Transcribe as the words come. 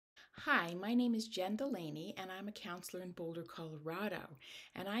Hi, my name is Jen Delaney, and I'm a counselor in Boulder, Colorado.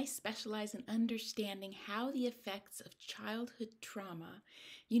 And I specialize in understanding how the effects of childhood trauma,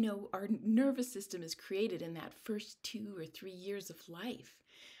 our nervous system is created in that first 2 or 3 years of life.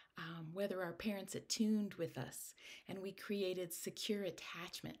 Whether our parents attuned with us and we created secure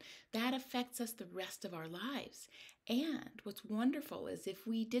attachment, that affects us the rest of our lives. And what's wonderful is if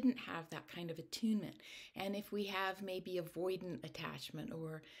we didn't have that kind of attunement, and if we have maybe avoidant attachment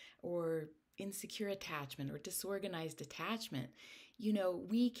or insecure attachment or disorganized attachment,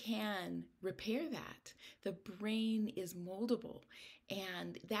 we can repair that. The brain is moldable,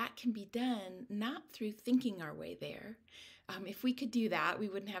 and that can be done not through thinking our way there. If we could do that, we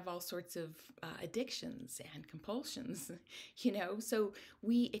wouldn't have all sorts of addictions and compulsions, so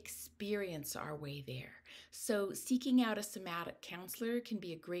we experience our way there. So seeking out a somatic counselor can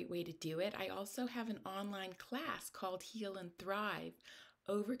be a great way to do it. I also have an online class called Heal and Thrive,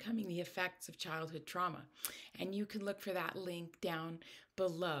 Overcoming the Effects of Childhood Trauma. And you can look for that link down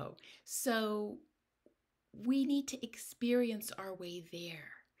below. So we need to experience our way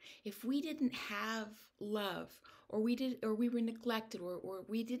there. If we didn't have love, or we were neglected, or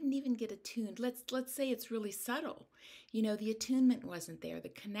we didn't even get attuned, let's say it's really subtle. The attunement wasn't there, the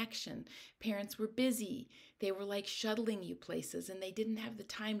connection. Parents were busy. They were like shuttling you places, and they didn't have the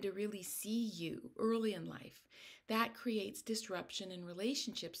time to really see you early in life. That creates disruption in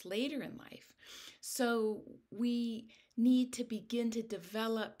relationships later in life. So we need to begin to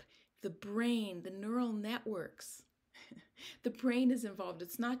develop the brain, the neural networks. The brain is involved.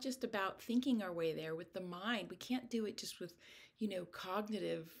 It's not just about thinking our way there with the mind. We can't do it just with,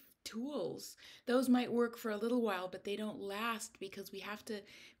 cognitive tools. Those might work for a little while, but they don't last because we have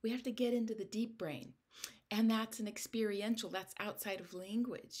to get into the deep brain. And that's an experiential, that's outside of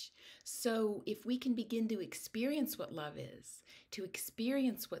language. So if we can begin to experience what love is, to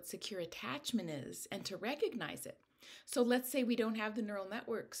experience what secure attachment is, and to recognize it. So let's say we don't have the neural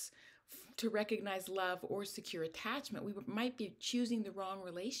networks to recognize love or secure attachment. We might be choosing the wrong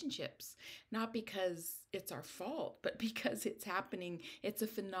relationships, not because it's our fault, but because it's happening. It's a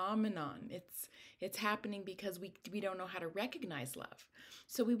phenomenon. It's happening because we don't know how to recognize love.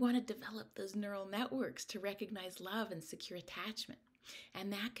 So we want to develop those neural networks to recognize love and secure attachment.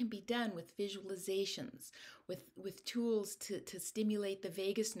 And that can be done with visualizations, with tools to stimulate the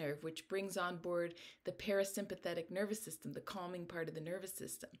vagus nerve, which brings on board the parasympathetic nervous system, the calming part of the nervous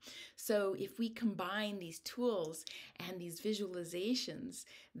system. So if we combine these tools and these visualizations,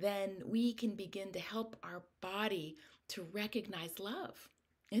 then we can begin to help our body to recognize love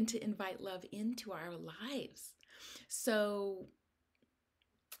and to invite love into our lives. So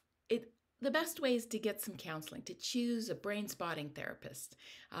the best way is to get some counseling, to choose a Brainspotting therapist.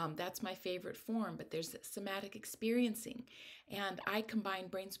 That's my favorite form, but there's somatic experiencing. And I combine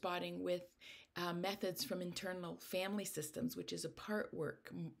Brainspotting with methods from internal family systems, which is a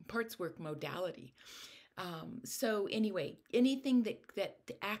parts work modality. So anyway, anything that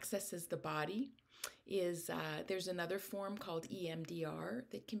accesses the body is, there's another form called EMDR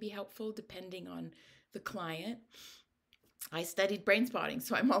that can be helpful depending on the client. I studied Brainspotting,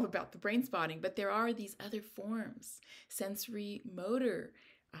 so I'm all about the Brainspotting, but there are these other forms. Sensory motor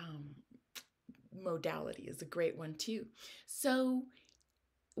modality is a great one too. So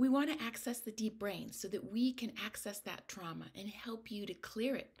we want to access the deep brain so that we can access that trauma and help you to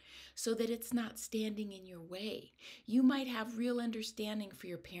clear it so that it's not standing in your way. You might have real understanding for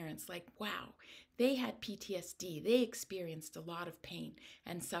your parents, like, wow, they had PTSD. They experienced a lot of pain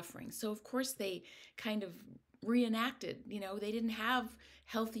and suffering. So of course they kind of reenacted, they didn't have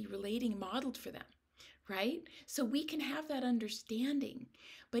healthy relating modeled for them, right? So we can have that understanding.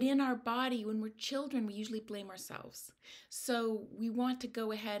 But in our body, when we're children, we usually blame ourselves. So we want to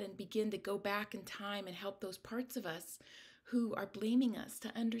go ahead and begin to go back in time and help those parts of us who are blaming us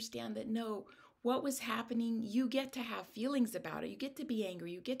to understand that no, what was happening, you get to have feelings about it. You get to be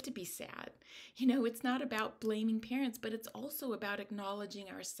angry. You get to be sad. It's not about blaming parents, but it's also about acknowledging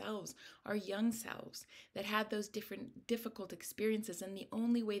ourselves, our young selves that had those different difficult experiences. And the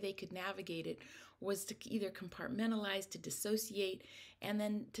only way they could navigate it was to either compartmentalize, to dissociate, and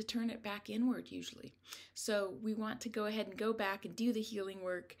then to turn it back inward usually. So we want to go ahead and go back and do the healing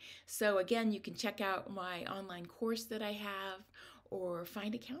work. So again, you can check out my online course that I have, or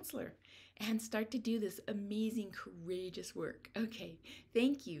find a counselor and start to do this amazing, courageous work. Okay,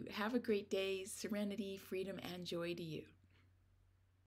 thank you. Have a great day. Serenity, freedom, and joy to you.